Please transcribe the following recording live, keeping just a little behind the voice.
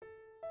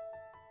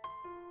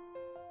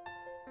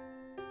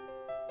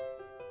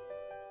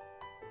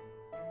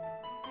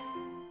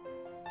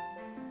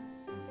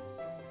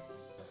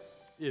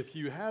If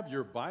you have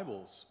your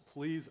Bibles,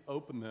 please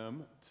open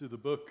them to the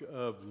book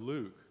of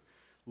Luke.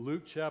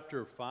 Luke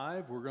chapter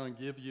 5, we're going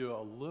to give you a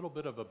little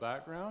bit of a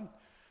background,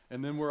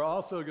 and then we're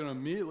also going to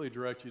immediately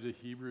direct you to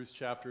Hebrews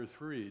chapter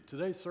 3.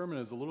 Today's sermon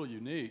is a little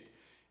unique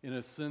in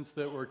a sense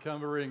that we're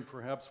covering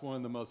perhaps one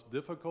of the most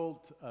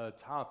difficult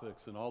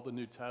topics in all the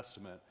New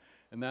Testament,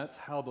 and that's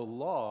how the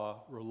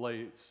law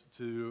relates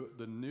to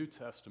the New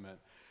Testament.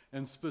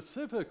 And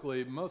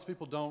specifically, most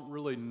people don't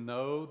really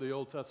know the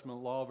Old Testament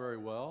law very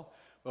well,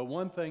 but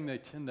one thing they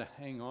tend to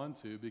hang on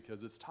to,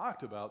 because it's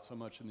talked about so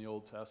much in the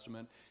Old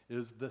Testament,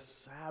 is the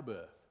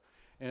Sabbath.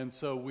 And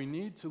so we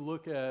need to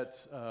look at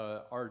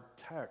our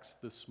text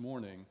this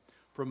morning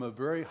from a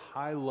very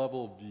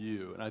high-level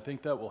view, and I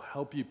think that will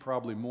help you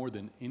probably more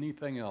than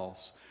anything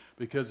else,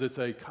 because it's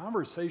a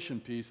conversation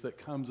piece that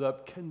comes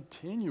up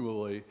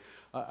continually,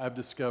 I've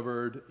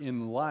discovered,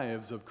 in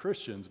lives of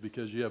Christians,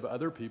 because you have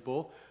other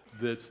people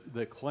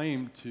that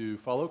claim to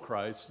follow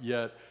Christ,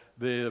 yet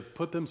they have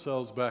put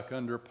themselves back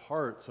under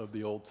parts of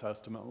the Old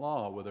Testament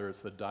law, whether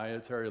it's the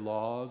dietary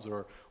laws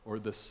or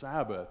the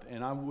Sabbath.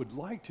 And I would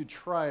like to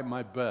try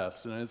my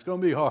best, and it's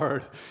going to be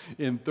hard,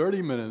 in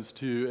 30 minutes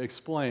to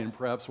explain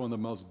perhaps one of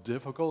the most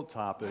difficult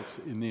topics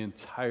in the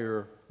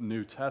entire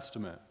New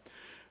Testament.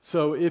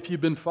 So if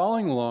you've been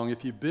following along,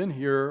 if you've been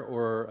here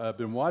or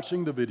been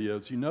watching the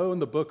videos, you know in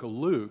the book of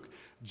Luke,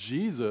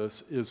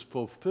 Jesus is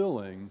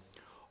fulfilling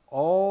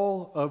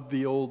all of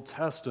the Old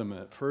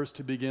Testament. First,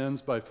 he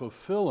begins by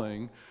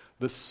fulfilling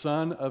the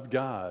Son of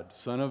God,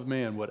 Son of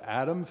Man, what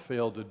Adam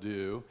failed to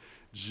do,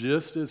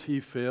 just as he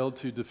failed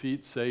to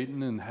defeat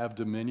Satan and have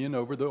dominion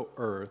over the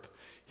earth.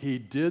 He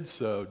did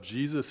so.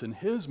 Jesus in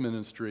his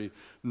ministry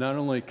not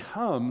only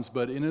comes,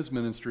 but in his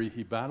ministry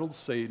he battled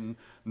Satan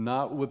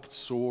not with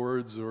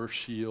swords or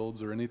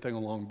shields or anything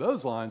along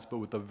those lines, but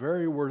with the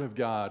very word of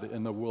God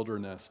in the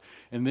wilderness.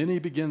 And then he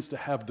begins to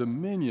have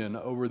dominion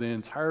over the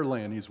entire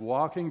land. He's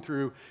walking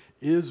through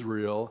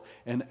Israel,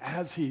 and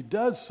as he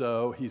does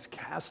so, he's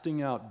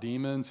casting out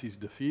demons, he's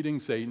defeating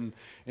Satan,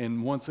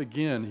 and once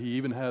again, he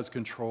even has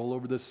control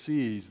over the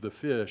seas, the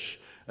fish,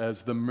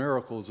 as the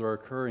miracles are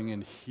occurring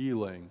in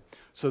healing.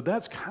 So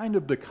that's kind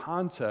of the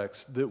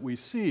context that we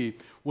see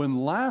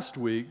when last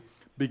week,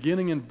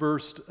 beginning in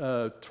verse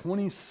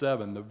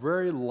 27, the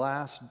very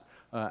last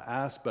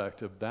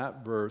aspect of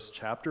that verse,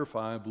 chapter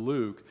 5,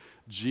 Luke,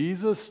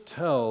 Jesus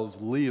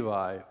tells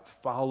Levi,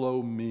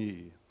 "Follow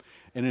me."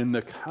 And in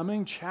the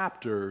coming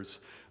chapters,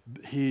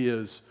 he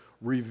is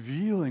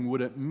revealing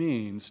what it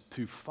means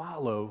to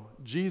follow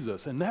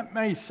Jesus. And that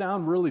may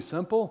sound really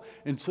simple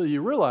until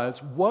you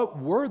realize, what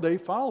were they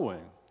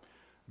following?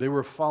 They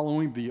were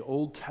following the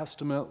Old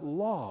Testament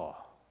law.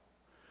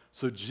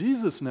 So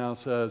Jesus now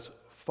says,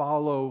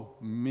 "Follow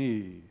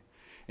me."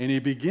 And he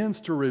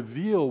begins to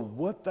reveal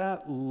what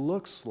that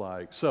looks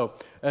like. So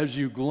as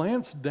you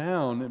glance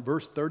down at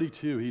verse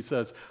 32, he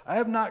says, "I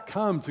have not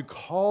come to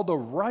call the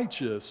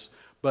righteous,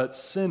 but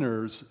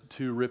sinners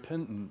to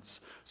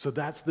repentance." So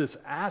that's this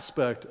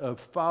aspect of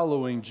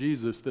following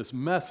Jesus, this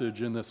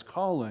message and this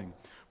calling.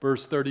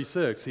 Verse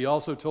 36, he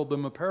also told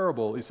them a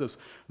parable. He says,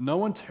 "No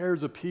one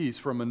tears a piece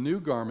from a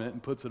new garment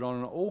and puts it on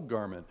an old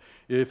garment.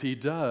 If he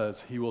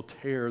does, he will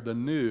tear the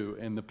new,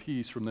 and the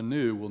piece from the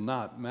new will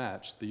not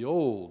match the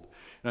old."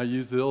 And I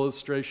use the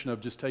illustration of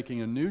just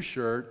taking a new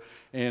shirt,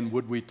 and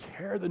would we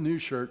tear the new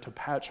shirt to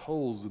patch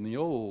holes in the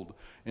old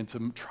and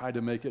to try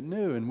to make it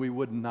new? And we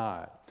would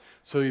not.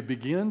 So he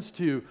begins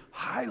to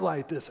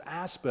highlight this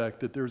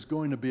aspect that there's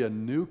going to be a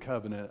new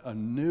covenant, a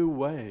new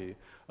way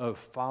of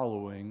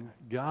following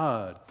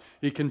God.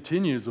 He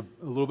continues a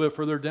little bit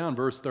further down,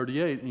 verse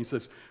 38, and he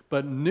says,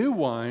 "But new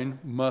wine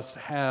must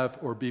have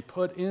or be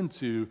put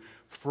into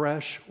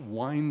fresh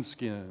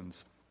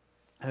wineskins."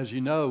 As you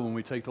know, when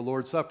we take the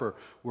Lord's Supper,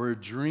 we're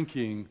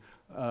drinking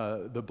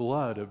the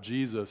blood of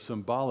Jesus,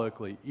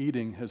 symbolically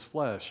eating his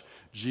flesh.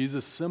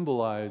 Jesus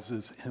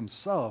symbolizes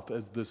himself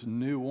as this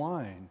new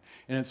wine,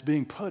 and it's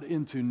being put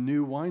into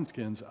new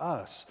wineskins,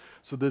 us.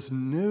 So this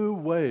new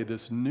way,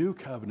 this new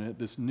covenant,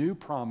 this new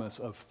promise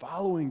of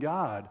following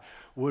God,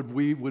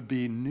 we would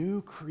be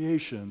new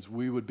creations,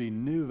 we would be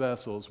new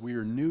vessels, we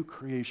are new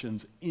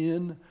creations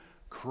in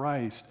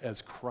Christ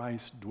as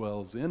Christ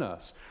dwells in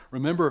us.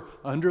 Remember,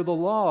 under the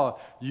law,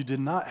 you did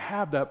not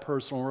have that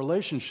personal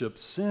relationship.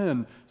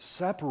 Sin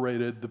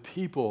separated the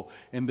people,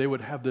 and they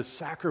would have this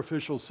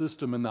sacrificial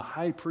system, and the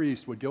high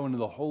priest would go into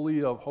the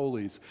Holy of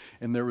Holies,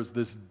 and there was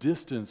this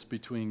distance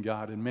between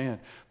God and man.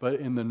 But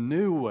in the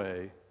new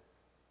way,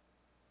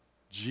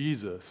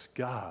 Jesus,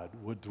 God,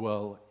 would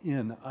dwell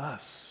in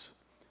us.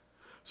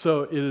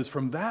 So it is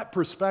from that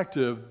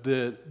perspective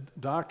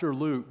that Dr.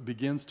 Luke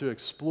begins to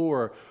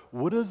explore,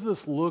 what does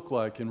this look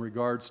like in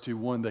regards to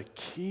one of the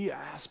key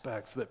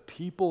aspects that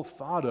people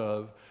thought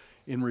of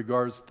in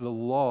regards to the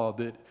law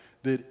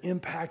that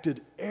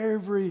impacted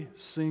every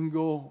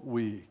single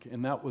week,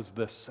 and that was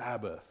the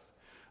Sabbath.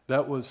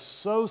 That was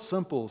so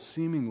simple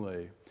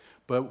seemingly,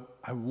 But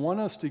I want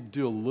us to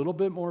do a little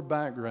bit more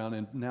background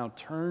and now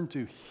turn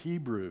to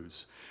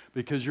Hebrews,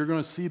 because you're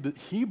going to see the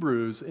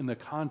Hebrews in the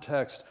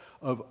context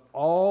of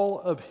all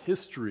of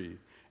history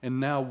and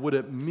now what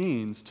it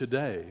means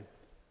today.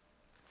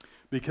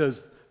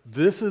 Because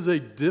this is a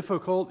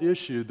difficult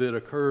issue that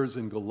occurs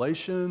in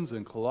Galatians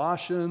and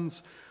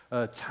Colossians,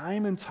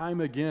 time and time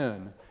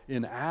again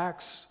in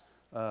Acts.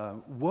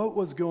 What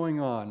was going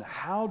on?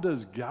 How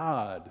does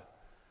God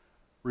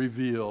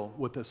reveal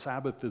what the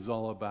Sabbath is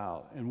all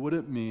about and what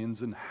it means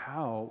and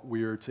how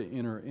we are to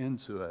enter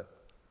into it?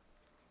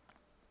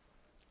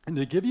 And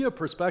to give you a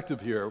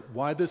perspective here,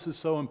 why this is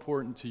so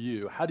important to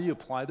you, how do you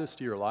apply this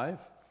to your life?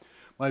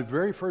 My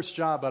very first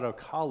job out of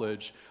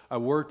college, I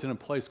worked in a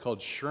place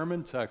called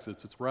Sherman,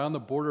 Texas. It's right on the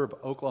border of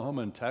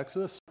Oklahoma and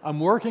Texas. I'm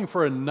working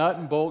for a nut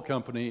and bolt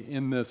company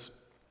in this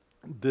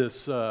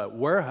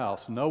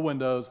warehouse, no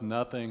windows,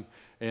 nothing,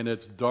 and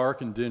it's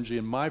dark and dingy.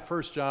 And my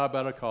first job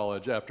out of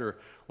college, after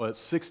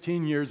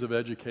 16 years of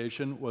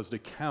education, was to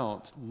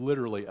count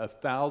literally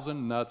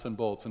 1,000 nuts and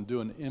bolts and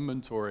do an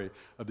inventory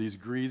of these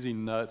greasy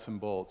nuts and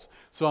bolts.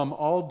 So I'm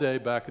all day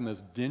back in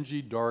this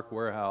dingy, dark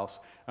warehouse,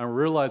 and I'm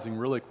realizing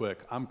really quick,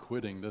 I'm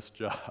quitting this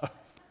job.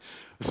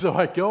 So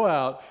I go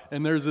out,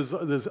 and there's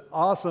this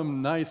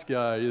awesome, nice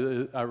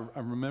guy. I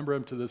remember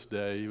him to this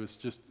day. He was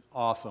just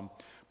awesome.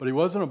 But he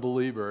wasn't a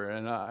believer,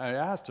 and I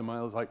asked him,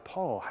 I was like,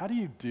 Paul, how do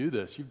you do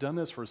this? You've done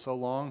this for so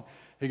long.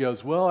 He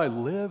goes, well, I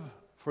live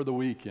for the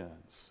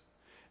weekends.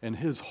 And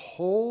his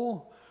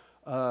whole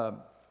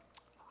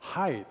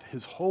height,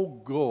 his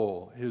whole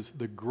goal,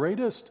 the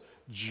greatest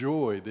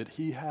joy that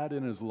he had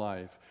in his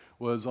life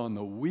was on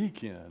the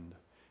weekend.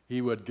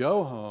 He would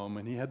go home,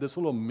 and he had this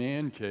little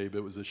man cave.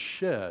 It was a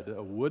shed,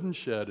 a wooden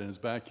shed in his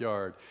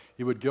backyard.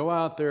 He would go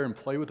out there and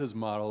play with his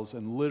models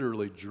and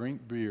literally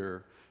drink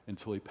beer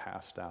until he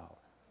passed out.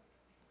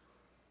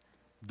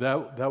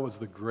 That was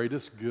the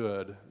greatest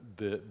good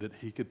that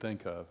he could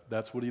think of.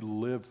 That's what he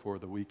lived for,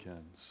 the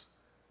weekends.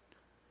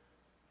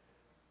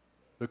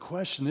 The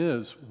question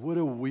is, what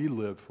do we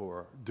live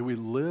for? Do we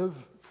live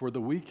for the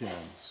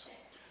weekends?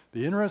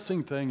 The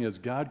interesting thing is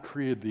God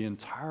created the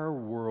entire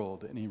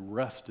world and he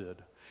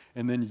rested.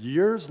 And then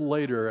years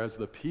later, as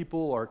the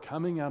people are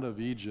coming out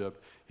of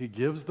Egypt, he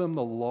gives them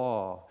the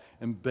law.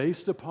 And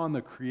based upon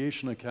the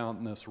creation account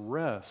and this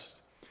rest,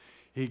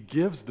 he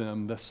gives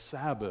them the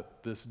Sabbath,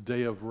 this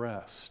day of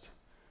rest.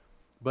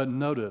 But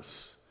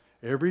notice,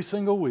 every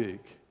single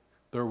week,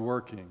 they're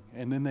working,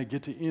 and then they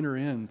get to enter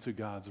into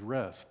God's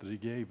rest that he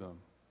gave them.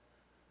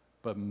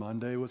 But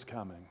Monday was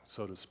coming,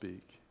 so to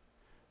speak,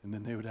 and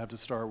then they would have to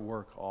start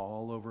work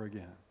all over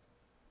again.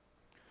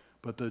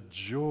 But the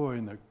joy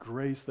and the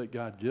grace that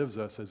God gives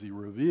us as he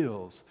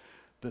reveals,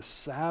 the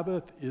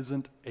Sabbath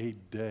isn't a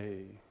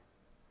day.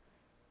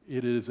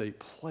 It is a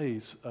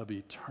place of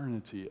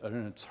eternity,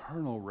 an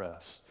eternal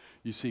rest.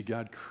 You see,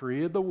 God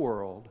created the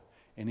world,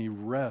 and he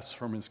rests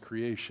from his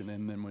creation.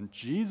 And then when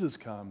Jesus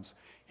comes,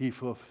 he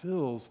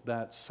fulfills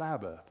that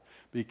Sabbath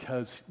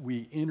because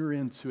we enter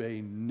into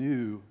a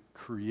new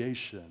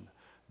creation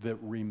that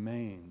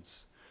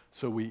remains.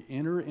 So we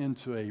enter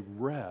into a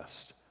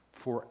rest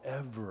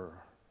forever.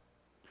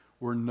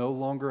 We're no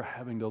longer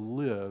having to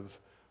live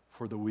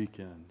for the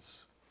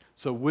weekends.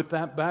 So with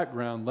that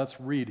background,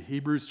 let's read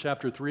Hebrews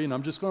chapter 3, and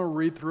I'm just going to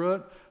read through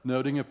it,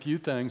 noting a few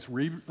things.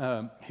 Read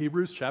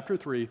Hebrews chapter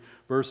 3,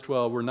 verse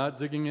 12. We're not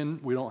digging in.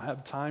 We don't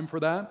have time for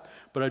that,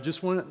 but I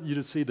just want you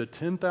to see the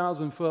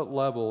 10,000-foot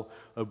level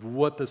of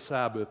what the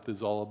Sabbath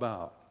is all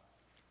about.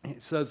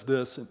 It says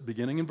this,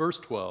 beginning in verse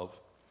 12,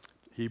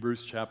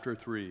 Hebrews chapter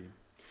 3.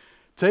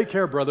 Take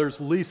care,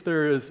 brothers, lest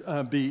there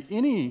be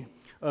any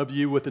of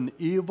you with an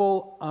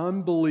evil,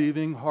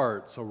 unbelieving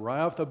heart. So right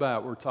off the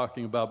bat, we're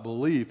talking about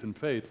belief and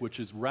faith, which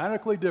is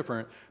radically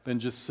different than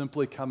just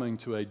simply coming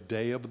to a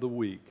day of the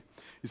week.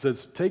 He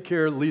says, take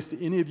care lest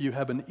any of you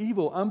have an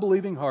evil,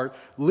 unbelieving heart,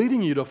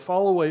 leading you to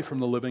fall away from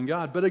the living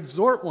God. But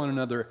exhort one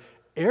another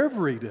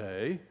every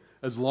day,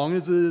 as long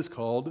as it is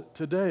called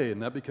today.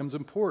 And that becomes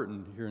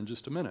important here in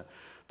just a minute.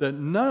 That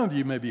none of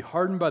you may be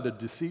hardened by the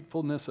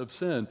deceitfulness of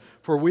sin.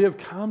 For we have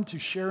come to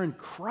share in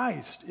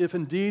Christ, if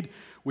indeed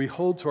we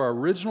hold to our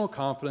original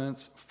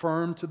confidence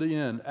firm to the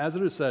end. As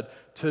it is said,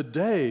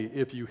 today,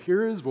 if you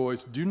hear his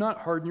voice, do not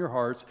harden your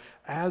hearts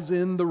as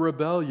in the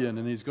rebellion.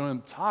 And he's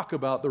going to talk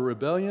about the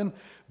rebellion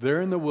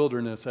there in the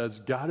wilderness as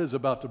God is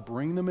about to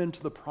bring them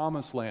into the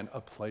promised land,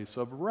 a place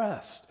of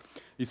rest.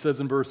 He says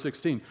in verse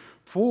 16,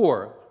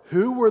 for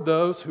who were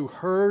those who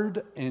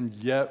heard and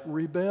yet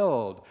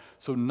rebelled?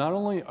 So not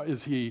only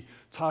is he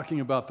talking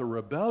about the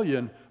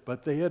rebellion,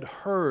 but they had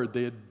heard,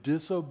 they had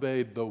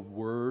disobeyed the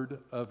word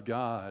of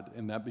God.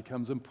 And that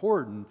becomes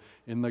important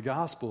in the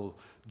gospel.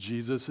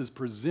 Jesus is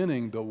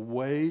presenting the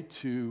way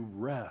to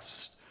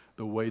rest,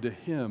 the way to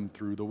him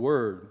through the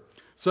word.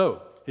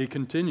 So he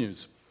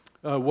continues,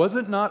 was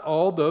it not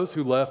all those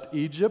who left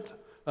Egypt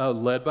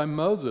led by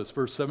Moses?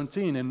 Verse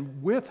 17,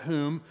 and with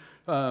whom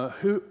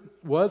who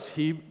was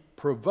he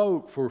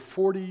provoked for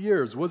 40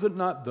 years? Was it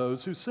not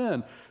those who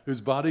sinned,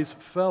 whose bodies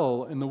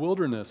fell in the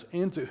wilderness?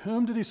 And to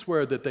whom did he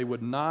swear that they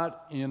would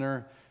not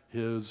enter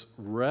his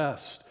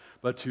rest,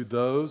 but to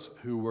those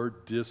who were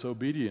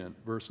disobedient.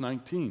 Verse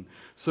 19.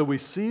 So we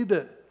see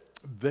that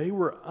they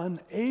were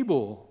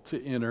unable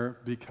to enter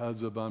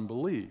because of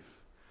unbelief.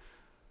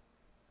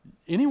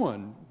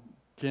 Anyone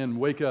can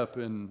wake up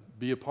and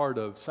be a part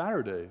of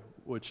Saturday,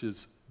 which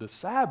is the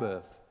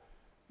Sabbath,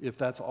 if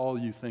that's all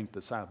you think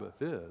the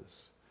Sabbath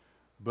is.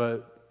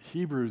 But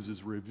Hebrews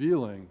is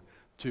revealing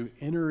to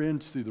enter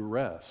into the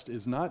rest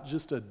is not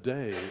just a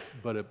day,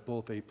 but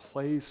both a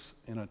place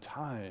and a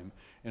time,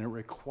 and it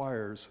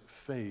requires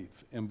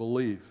faith and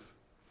belief.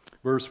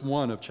 Verse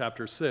 1 of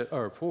chapter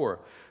 4.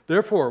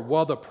 Therefore,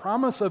 while the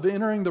promise of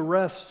entering the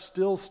rest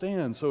still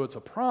stands, so it's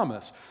a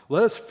promise,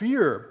 let us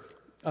fear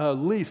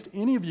lest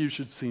any of you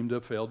should seem to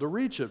have failed to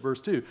reach it.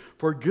 Verse 2,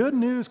 for good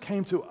news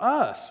came to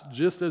us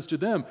just as to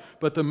them,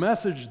 but the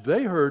message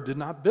they heard did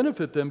not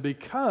benefit them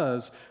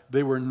because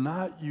they were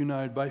not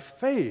united by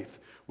faith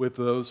with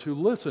those who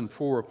listened.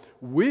 For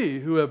we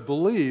who have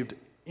believed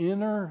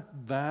enter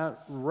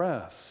that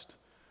rest.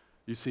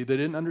 You see, they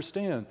didn't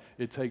understand.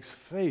 It takes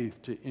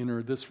faith to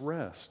enter this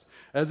rest.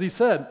 As he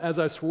said, as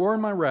I swore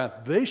in my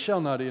wrath, they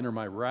shall not enter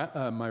my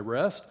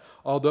rest,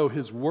 although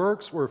his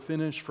works were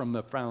finished from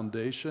the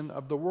foundation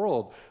of the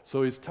world.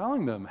 So he's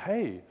telling them,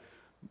 hey,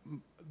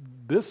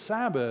 this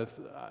Sabbath,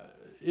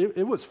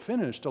 it was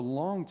finished a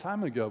long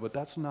time ago, but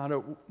that's not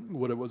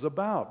what it was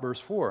about. Verse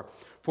 4,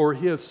 for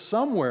he has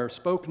somewhere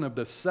spoken of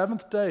the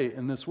seventh day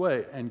in this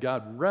way, and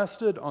God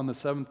rested on the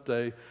seventh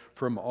day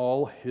from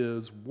all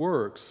his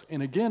works.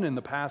 And again in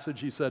the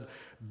passage he said,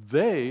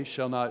 they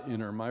shall not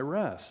enter my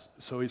rest.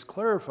 So he's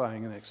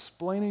clarifying and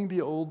explaining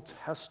the Old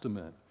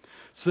Testament.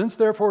 Since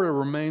therefore it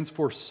remains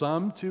for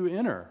some to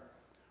enter,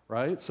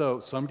 right? So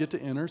some get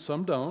to enter,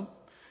 some don't.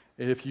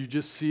 If you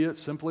just see it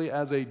simply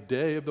as a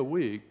day of the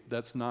week,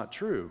 that's not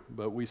true.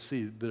 But we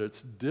see that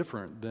it's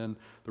different than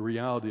the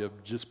reality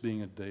of just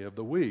being a day of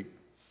the week.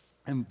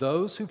 And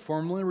those who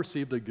formerly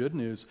received the good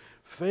news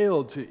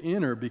failed to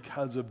enter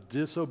because of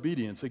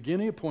disobedience. Again,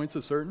 he appoints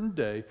a certain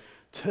day,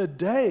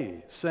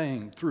 today,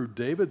 saying through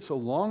David so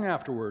long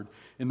afterward,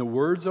 in the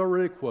words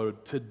already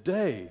quoted,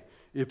 today,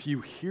 if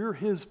you hear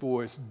his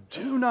voice,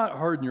 do not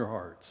harden your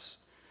hearts.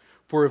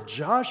 For if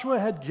Joshua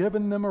had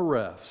given them a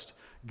rest,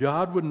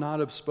 God would not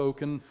have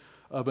spoken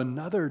of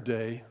another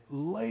day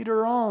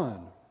later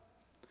on.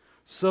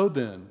 So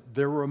then,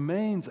 there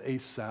remains a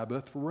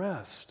Sabbath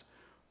rest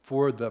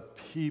for the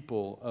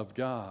people of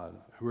God.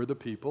 Who are the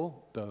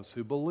people? Those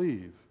who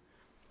believe.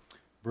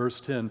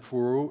 Verse 10,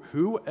 for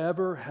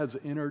whoever has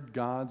entered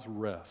God's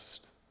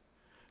rest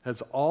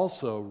has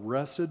also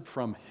rested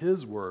from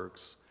his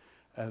works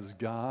as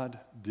God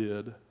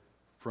did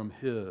from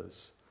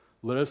his.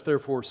 Let us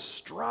therefore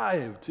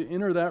strive to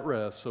enter that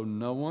rest so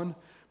no one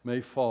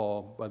may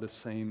fall by the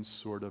same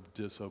sort of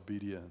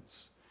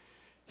disobedience.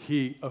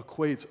 He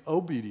equates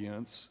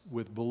obedience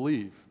with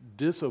belief,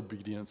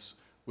 disobedience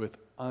with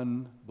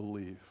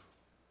unbelief.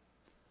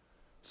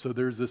 So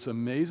there's this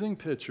amazing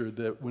picture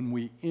that when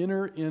we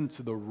enter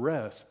into the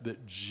rest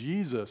that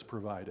Jesus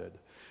provided,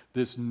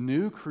 this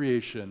new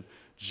creation,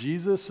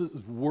 Jesus'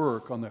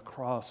 work on the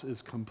cross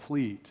is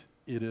complete.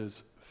 It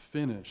is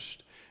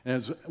finished. And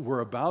as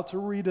we're about to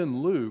read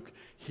in Luke,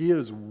 he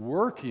is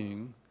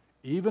working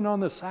even on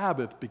the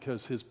Sabbath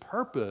because his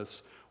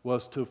purpose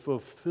was to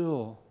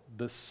fulfill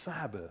the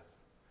Sabbath,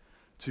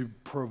 to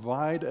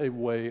provide a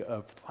way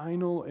of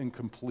final and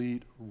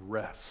complete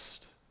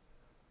rest.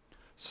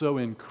 So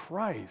in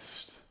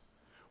Christ,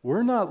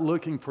 we're not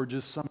looking for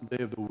just some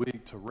day of the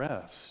week to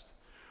rest.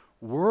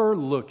 We're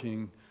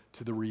looking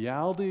to the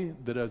reality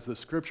that, as the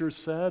scripture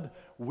said,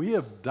 we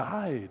have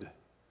died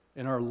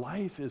and our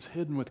life is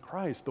hidden with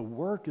Christ. The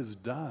work is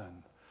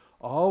done.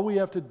 All we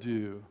have to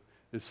do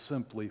is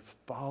simply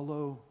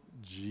follow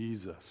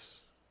Jesus.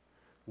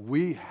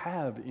 We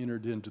have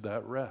entered into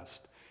that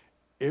rest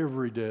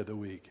every day of the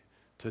week,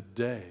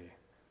 today,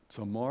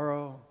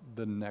 tomorrow,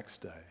 the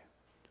next day.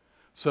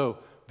 So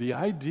the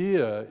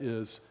idea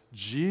is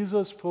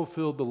Jesus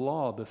fulfilled the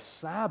law. The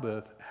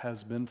Sabbath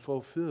has been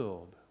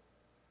fulfilled.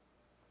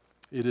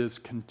 It is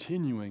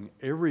continuing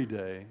every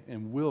day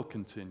and will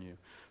continue.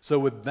 So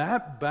with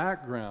that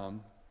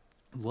background,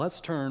 let's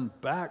turn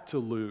back to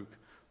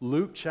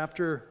Luke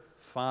chapter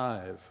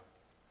 5.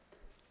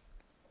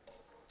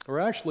 Or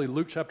actually,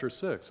 Luke chapter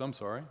 6, I'm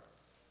sorry.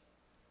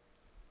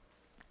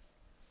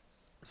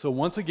 So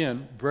once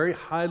again, very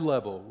high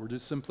level, we're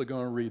just simply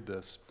going to read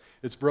this.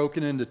 It's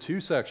broken into two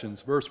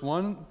sections. Verse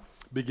 1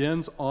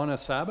 begins on a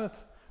Sabbath.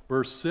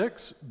 Verse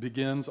 6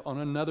 begins on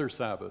another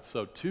Sabbath.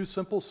 So two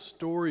simple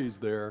stories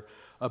there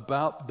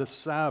about the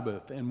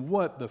Sabbath and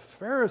what the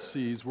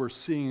Pharisees were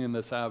seeing in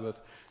the Sabbath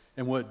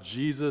and what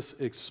Jesus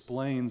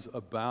explains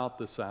about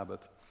the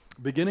Sabbath.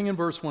 Beginning in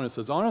verse 1, it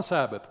says, on a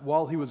Sabbath,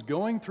 while he was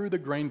going through the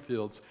grain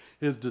fields,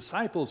 his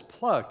disciples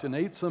plucked and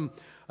ate some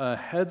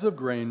heads of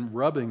grain,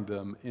 rubbing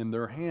them in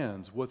their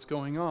hands. What's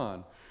going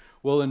on?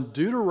 Well, in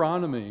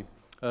Deuteronomy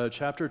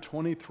chapter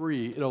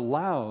 23, it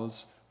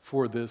allows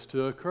for this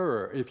to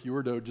occur. If you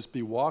were to just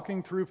be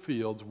walking through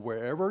fields,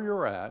 wherever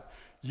you're at,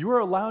 you are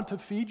allowed to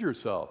feed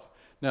yourself.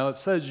 Now, it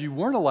says you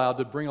weren't allowed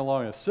to bring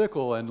along a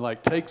sickle and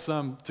like take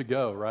some to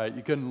go, right?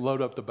 You couldn't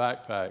load up the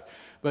backpack,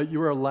 but you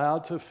were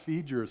allowed to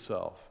feed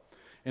yourself.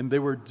 And they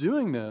were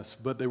doing this,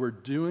 but they were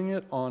doing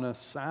it on a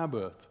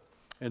Sabbath.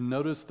 And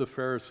notice the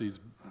Pharisees,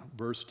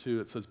 verse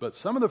 2, it says, "But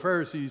some of the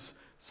Pharisees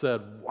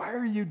said, 'Why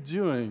are you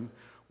doing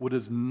what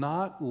is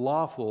not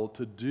lawful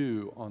to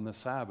do on the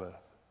Sabbath?'"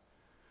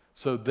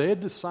 So they had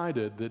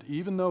decided that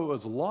even though it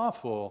was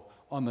lawful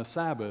on the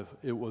Sabbath,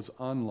 it was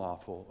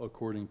unlawful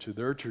according to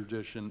their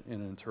tradition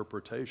and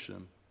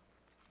interpretation.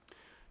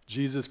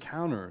 Jesus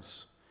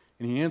counters,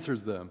 and he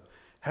answers them,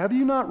 "Have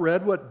you not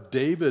read what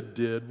David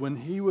did when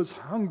he was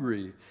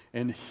hungry,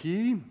 and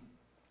he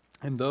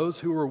and those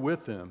who were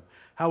with him,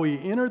 how he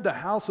entered the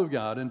house of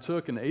God and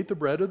took and ate the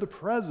bread of the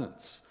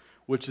presence,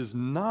 which is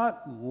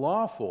not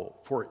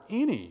lawful for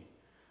any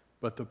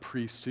but the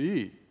priest to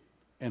eat,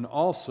 and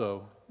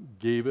also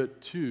gave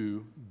it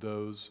to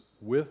those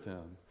with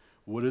him?"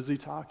 What is he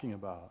talking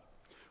about?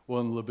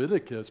 Well, in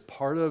Leviticus,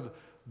 part of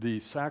the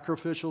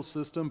sacrificial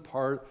system,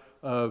 part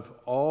of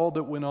all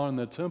that went on in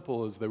the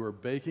temple is they were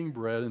baking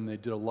bread, and they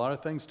did a lot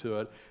of things to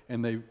it,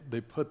 and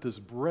they put this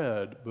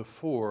bread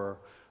before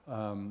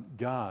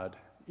God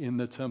in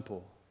the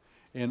temple.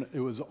 And it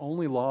was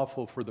only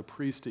lawful for the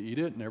priest to eat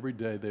it, and every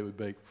day they would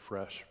bake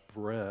fresh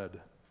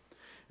bread.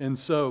 And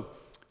so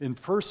in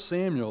 1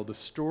 Samuel, the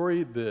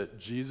story that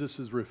Jesus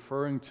is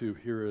referring to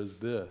here is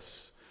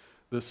this.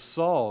 The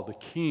Saul, the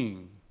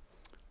king,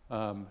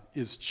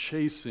 is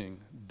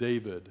chasing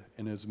David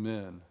and his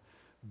men.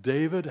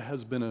 David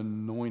has been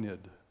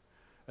anointed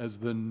as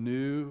the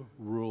new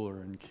ruler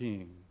and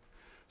king.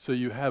 So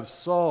you have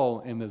Saul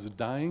in this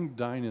dying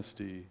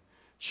dynasty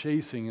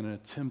chasing and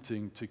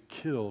attempting to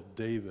kill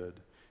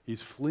David.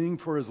 He's fleeing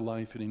for his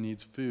life and he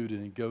needs food,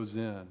 and he goes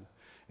in.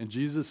 And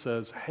Jesus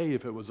says, "Hey,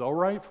 if it was all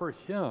right for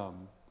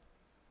him,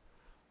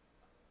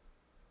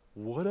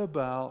 what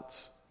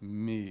about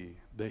me?"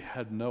 They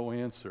had no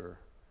answer.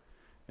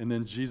 And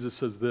then Jesus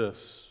says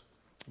this,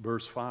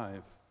 verse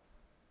 5.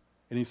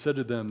 "And he said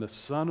to them, 'The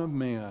Son of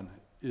Man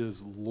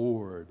is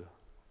Lord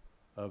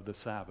of the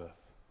Sabbath.'"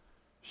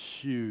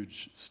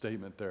 Huge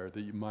statement there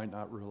that you might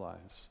not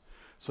realize.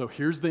 So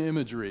here's the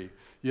imagery.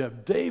 You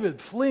have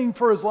David fleeing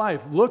for his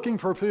life, looking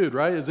for food,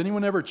 right? Has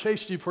anyone ever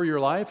chased you for your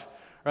life?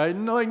 Right?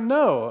 And like,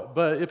 no,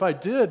 but if I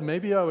did,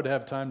 maybe I would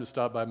have time to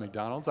stop by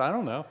McDonald's. I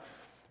don't know,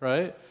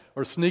 right?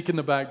 Or sneak in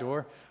the back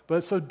door.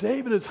 But so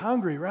David is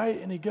hungry,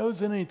 right? And he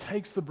goes in and he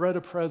takes the bread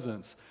of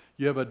presence.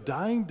 You have a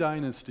dying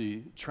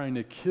dynasty trying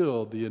to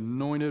kill the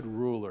anointed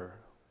ruler.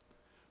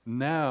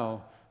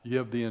 Now you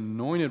have the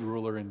anointed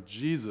ruler in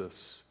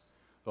Jesus,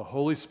 the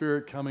Holy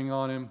Spirit coming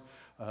on him,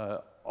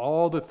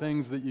 all the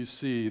things that you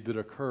see that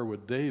occur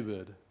with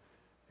David,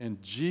 and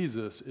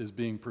Jesus is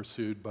being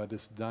pursued by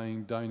this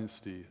dying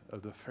dynasty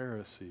of the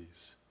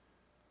Pharisees.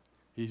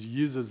 He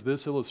uses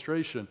this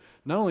illustration.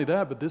 Not only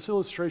that, but this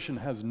illustration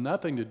has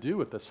nothing to do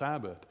with the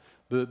Sabbath.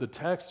 The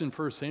text in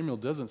 1 Samuel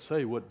doesn't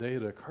say what day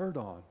it occurred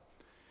on.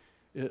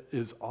 It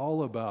is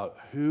all about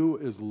who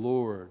is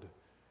Lord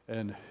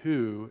and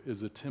who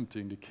is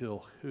attempting to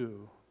kill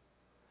who.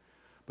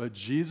 But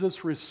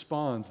Jesus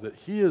responds that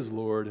he is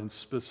Lord, and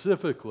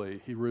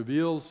specifically, he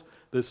reveals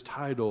this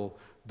title,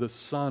 the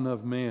Son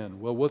of Man.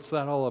 Well, what's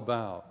that all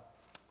about?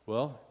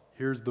 Well,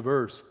 here's the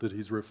verse that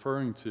he's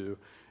referring to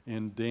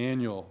in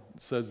Daniel.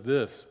 It says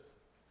this,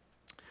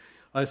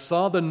 "I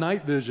saw the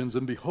night visions,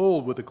 and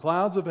behold, with the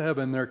clouds of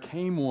heaven there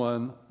came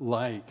one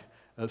like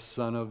a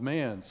Son of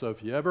Man." So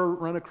if you ever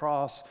run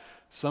across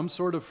some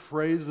sort of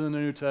phrase in the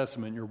New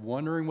Testament, you're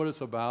wondering what it's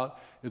about,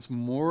 it's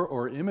more,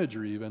 or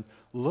imagery even,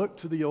 look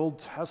to the Old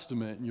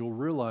Testament and you'll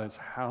realize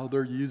how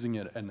they're using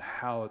it and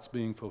how it's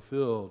being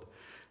fulfilled.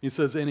 He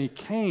says, "And he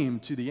came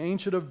to the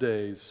Ancient of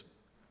Days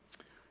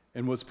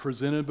and was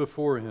presented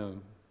before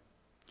him.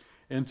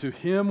 And to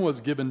him was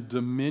given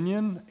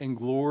dominion and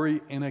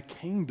glory and a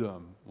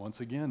kingdom."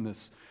 Once again,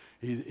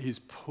 he's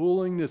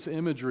pulling this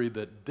imagery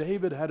that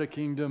David had a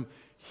kingdom,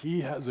 he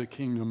has a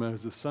kingdom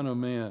as the Son of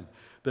Man,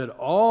 that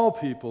all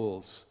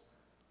peoples,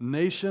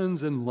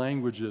 nations, and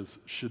languages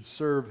should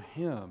serve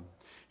him.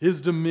 His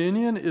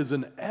dominion is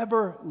an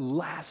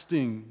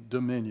everlasting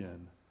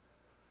dominion.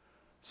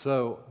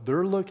 So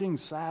they're looking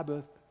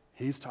Sabbath,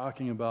 he's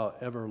talking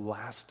about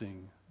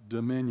everlasting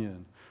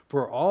dominion.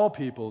 For all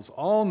peoples,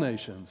 all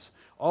nations,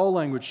 all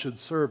language should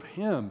serve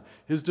him.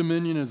 His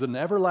dominion is an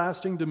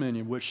everlasting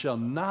dominion which shall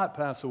not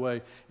pass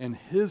away, and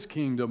his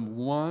kingdom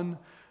one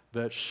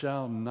that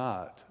shall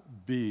not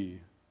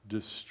be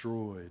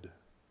destroyed.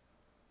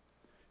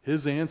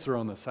 His answer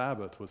on the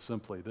Sabbath was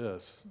simply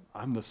this: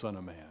 "I'm the Son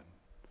of Man,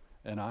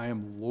 and I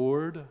am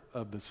Lord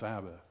of the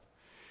Sabbath."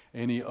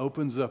 And he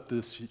opens up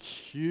this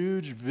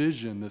huge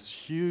vision, this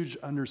huge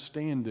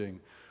understanding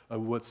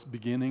of what's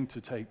beginning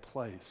to take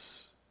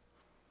place.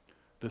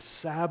 The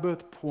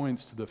Sabbath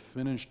points to the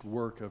finished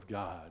work of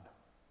God.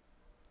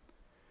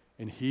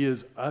 And he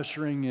is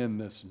ushering in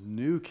this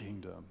new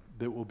kingdom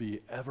that will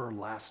be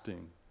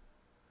everlasting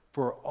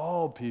for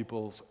all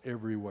peoples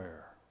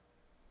everywhere.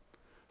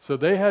 So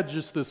they had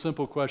just this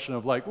simple question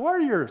of like, why are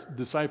your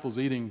disciples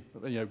eating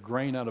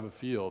grain out of a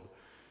field?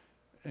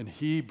 And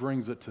he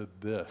brings it to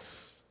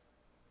this.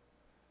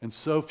 And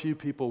so few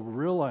people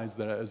realize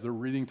that as they're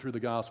reading through the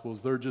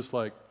Gospels. They're just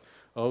like,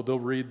 oh, they'll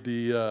read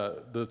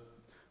the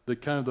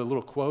kind of the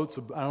little quotes.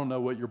 I don't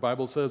know what your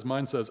Bible says.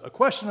 Mine says, a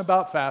question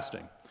about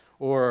fasting,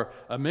 or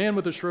a man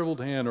with a shriveled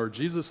hand, or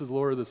Jesus is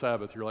Lord of the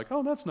Sabbath. You're like,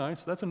 oh, that's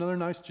nice. That's another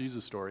nice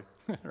Jesus story,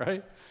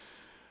 right?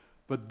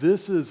 But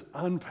this is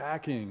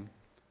unpacking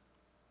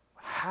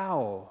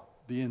how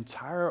the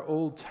entire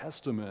Old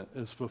Testament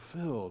is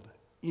fulfilled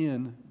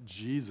in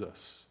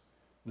Jesus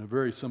in a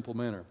very simple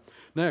manner.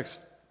 Next,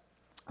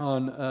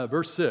 on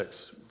verse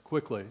 6,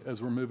 quickly,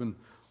 as we're moving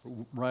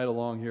right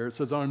along here, it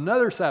says, on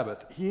another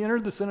Sabbath, he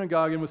entered the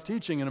synagogue and was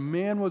teaching, and a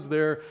man was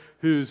there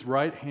whose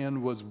right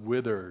hand was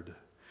withered.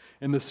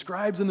 And the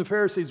scribes and the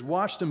Pharisees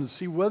watched him to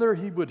see whether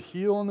he would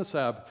heal on the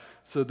Sabbath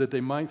so that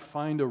they might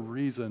find a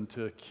reason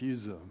to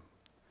accuse him.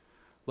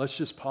 Let's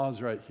just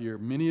pause right here.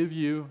 Many of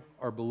you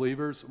are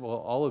believers. Well,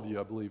 all of you,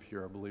 I believe,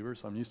 here are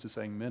believers. I'm used to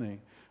saying many,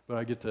 but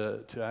I get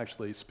to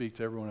actually speak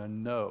to everyone I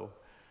know.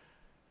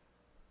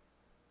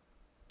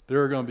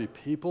 There are going to be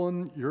people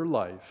in your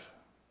life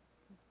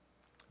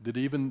that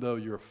even though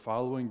you're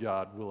following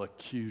God will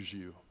accuse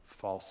you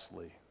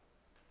falsely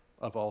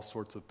of all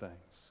sorts of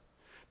things.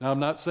 Now, I'm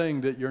not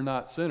saying that you're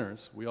not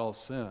sinners. We all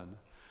sin.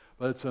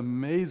 But it's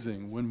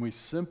amazing when we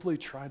simply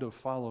try to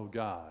follow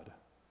God.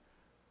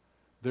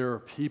 There are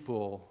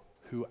people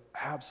who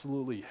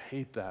absolutely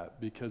hate that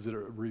because it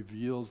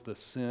reveals the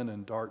sin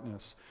and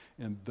darkness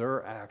in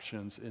their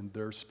actions, in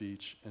their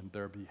speech, and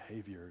their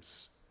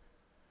behaviors.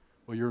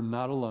 Well, you're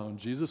not alone.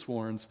 Jesus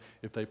warns,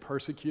 if they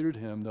persecuted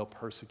him, they'll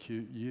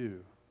persecute you.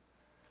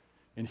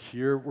 And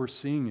here we're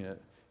seeing it.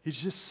 He's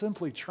just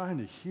simply trying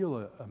to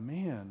heal a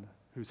man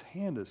whose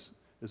hand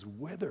is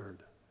withered.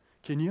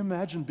 Can you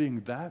imagine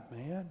being that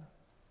man?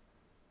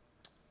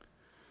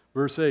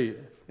 Verse 8,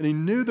 and he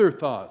knew their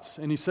thoughts,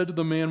 and he said to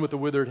the man with the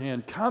withered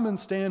hand, come and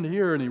stand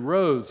here. And he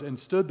rose and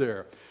stood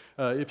there.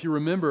 If you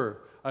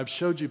remember, I've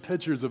showed you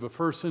pictures of a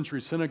first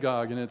century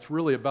synagogue, and it's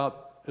really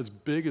about as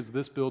big as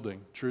this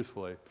building,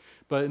 truthfully.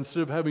 But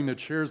instead of having the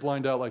chairs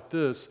lined out like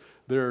this,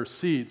 there are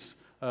seats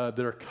that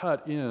are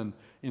cut in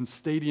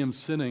stadium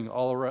seating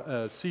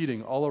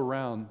all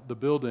around the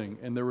building,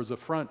 and there was a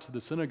front to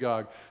the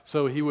synagogue.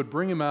 So he would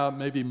bring him out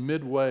maybe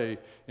midway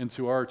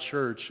into our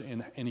church,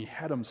 and he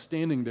had him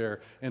standing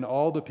there, and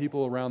all the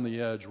people around the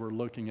edge were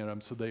looking at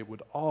him so they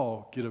would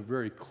all get a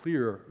very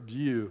clear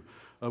view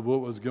of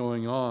what was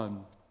going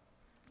on.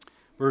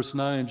 Verse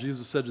 9,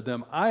 Jesus said to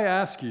them, I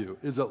ask you,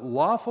 is it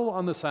lawful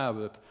on the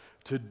Sabbath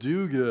to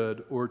do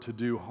good or to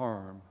do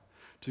harm,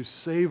 to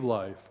save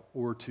life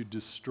or to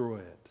destroy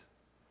it?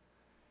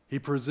 He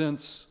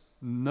presents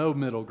no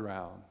middle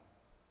ground.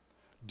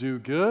 Do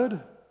good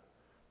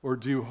or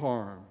do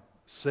harm,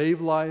 save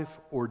life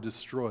or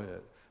destroy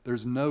it.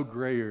 There's no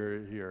gray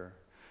area here.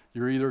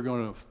 You're either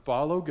going to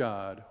follow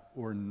God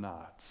or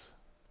not.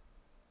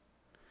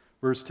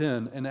 Verse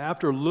 10, and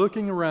after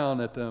looking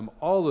around at them,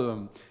 all of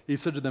them, he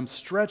said to them,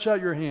 stretch out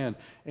your hand.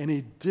 And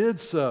he did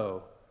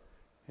so,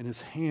 and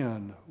his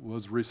hand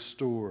was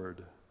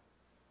restored.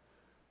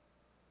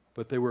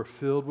 But they were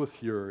filled with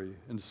fury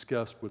and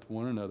discussed with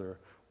one another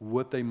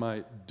what they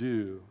might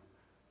do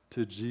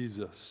to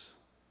Jesus.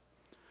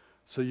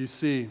 So you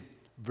see,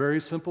 very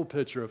simple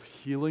picture of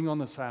healing on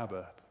the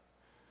Sabbath.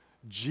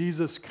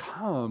 Jesus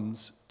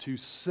comes to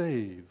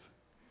save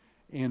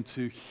and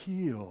to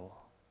heal,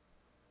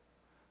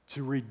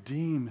 to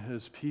redeem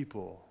his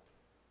people.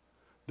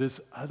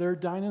 This other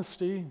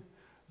dynasty,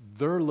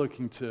 they're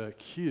looking to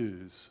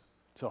accuse,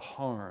 to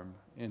harm,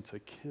 and to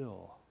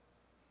kill.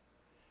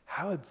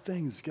 How had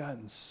things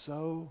gotten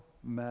so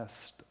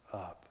messed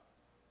up?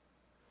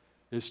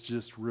 It's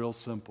just real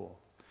simple.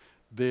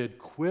 They had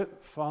quit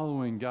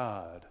following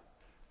God,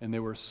 and they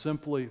were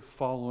simply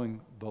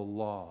following the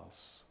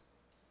laws.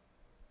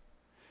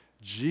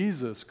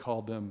 Jesus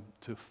called them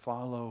to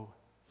follow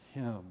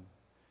him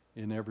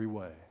in every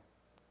way.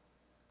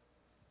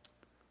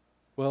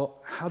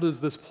 Well, how does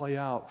this play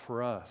out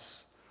for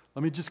us?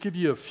 Let me just give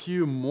you a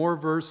few more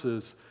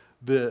verses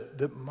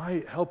that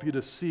might help you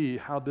to see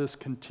how this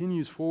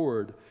continues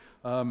forward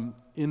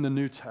in the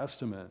New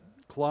Testament.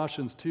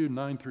 Colossians 2,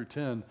 9 through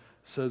 10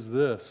 says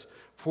this,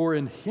 for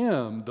in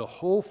him the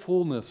whole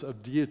fullness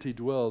of deity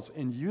dwells,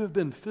 and you have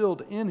been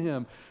filled in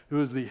him who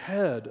is the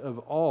head of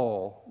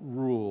all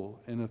rule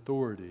and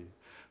authority.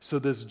 So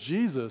this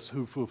Jesus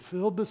who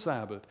fulfilled the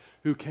Sabbath,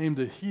 who came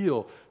to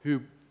heal,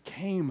 who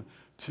came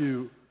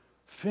to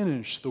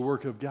finish the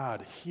work of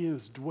God, he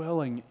is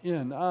dwelling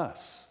in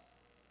us.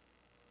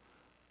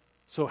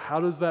 So how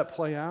does that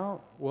play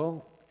out?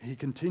 Well, he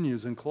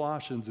continues in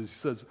Colossians. He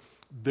says,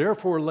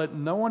 therefore, let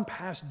no one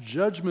pass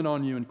judgment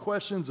on you in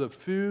questions of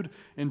food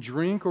and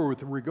drink, or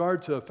with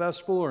regard to a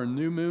festival or a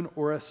new moon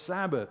or a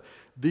Sabbath.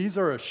 These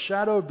are a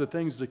shadow of the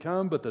things to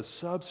come, but the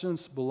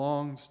substance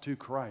belongs to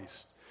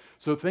Christ.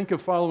 So think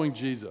of following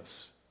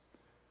Jesus.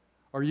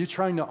 Are you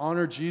trying to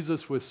honor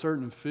Jesus with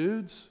certain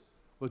foods?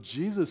 Well,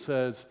 Jesus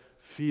says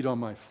feed on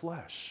my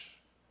flesh.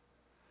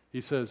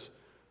 He says,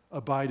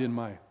 abide in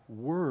my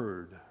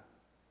word.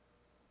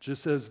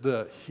 Just as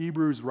the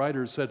Hebrews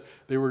writers said,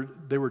 they were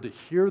to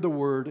hear the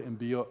word and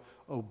be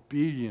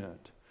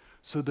obedient.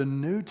 So the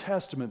New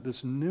Testament,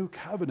 this new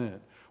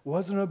covenant,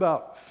 wasn't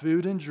about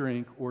food and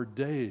drink or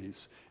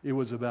days. It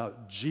was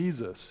about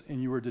Jesus,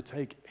 and you were to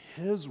take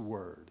his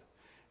word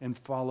and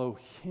follow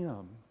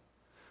him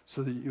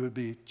so that you would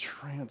be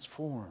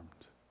transformed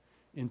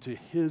into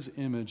his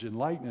image and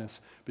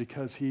likeness,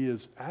 because he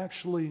is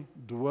actually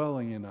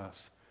dwelling in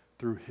us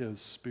through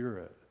his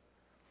Spirit.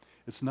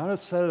 It's not a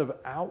set of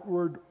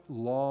outward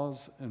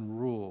laws and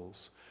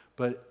rules,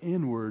 but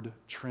inward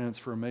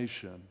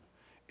transformation.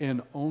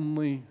 And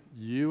only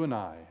you and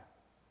I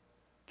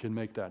can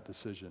make that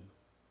decision.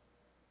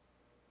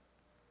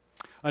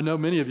 I know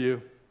many of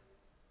you,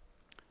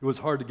 it was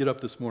hard to get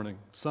up this morning,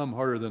 some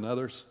harder than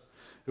others.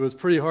 It was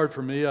pretty hard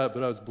for me,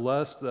 but I was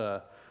blessed.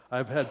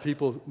 I've had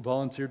people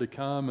volunteer to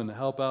come and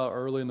help out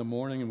early in the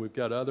morning, and we've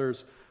got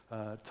others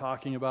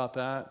talking about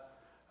that.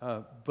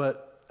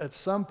 But at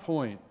some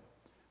point,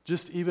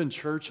 just even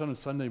church on a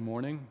Sunday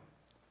morning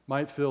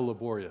might feel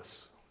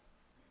laborious.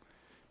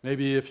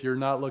 Maybe if you're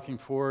not looking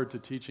forward to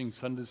teaching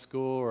Sunday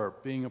school or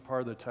being a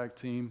part of the tech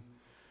team,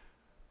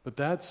 but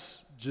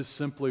that's just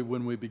simply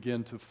when we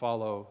begin to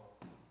follow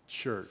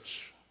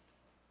church.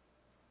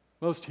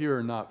 Most here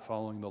are not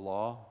following the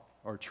law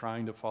or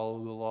trying to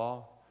follow the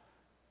law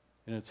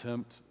in an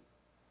attempt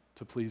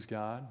to please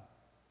God.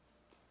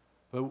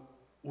 But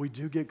we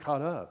do get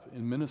caught up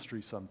in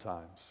ministry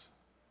sometimes.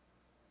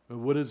 But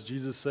what does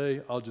Jesus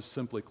say? I'll just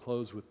simply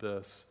close with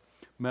this.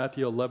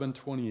 Matthew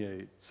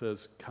 11:28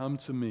 says, "Come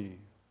to me,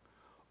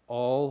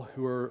 all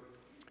who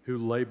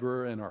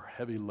labor and are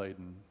heavy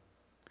laden,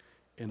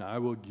 and I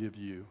will give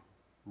you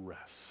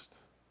rest."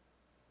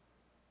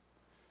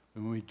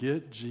 When we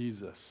get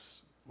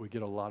Jesus, we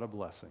get a lot of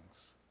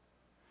blessings.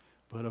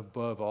 But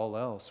above all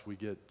else, we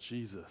get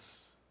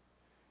Jesus.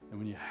 And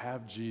when you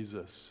have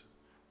Jesus,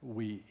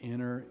 we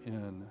enter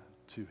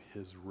into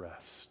his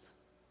rest.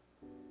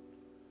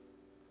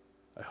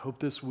 I hope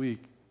this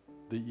week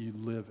that you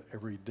live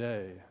every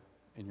day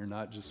and you're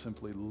not just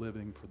simply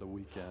living for the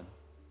weekend.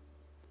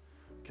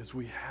 Because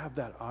we have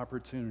that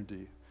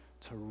opportunity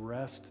to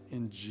rest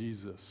in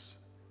Jesus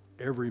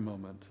every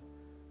moment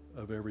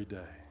of every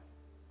day.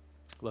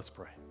 Let's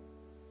pray.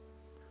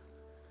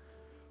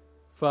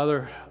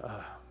 Father,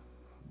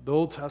 the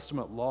Old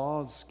Testament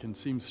laws can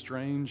seem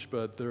strange,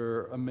 but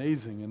they're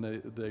amazing, and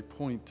they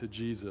point to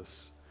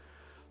Jesus.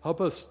 Help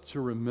us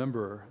to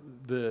remember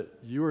that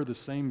you are the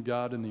same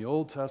God in the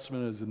Old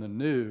Testament as in the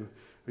New.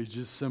 You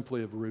just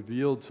simply have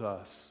revealed to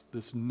us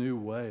this new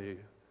way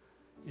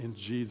in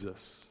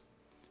Jesus.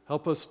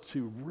 Help us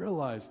to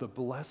realize the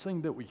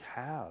blessing that we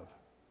have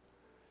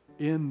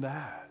in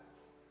that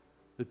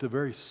the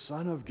very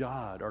Son of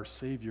God, our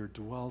Savior,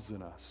 dwells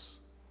in us.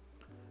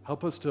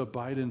 Help us to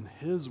abide in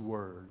his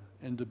word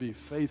and to be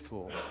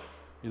faithful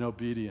in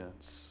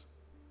obedience.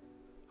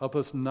 Help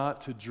us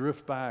not to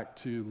drift back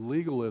to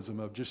legalism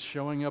of just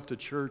showing up to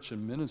church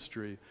and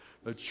ministry,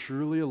 but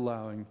truly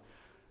allowing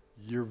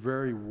your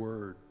very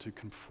word to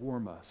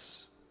conform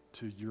us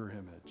to your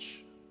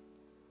image,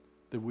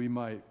 that we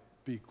might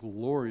be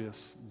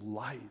glorious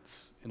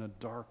lights in a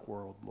dark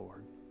world,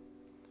 Lord.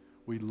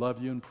 We love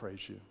you and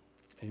praise you.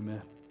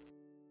 Amen.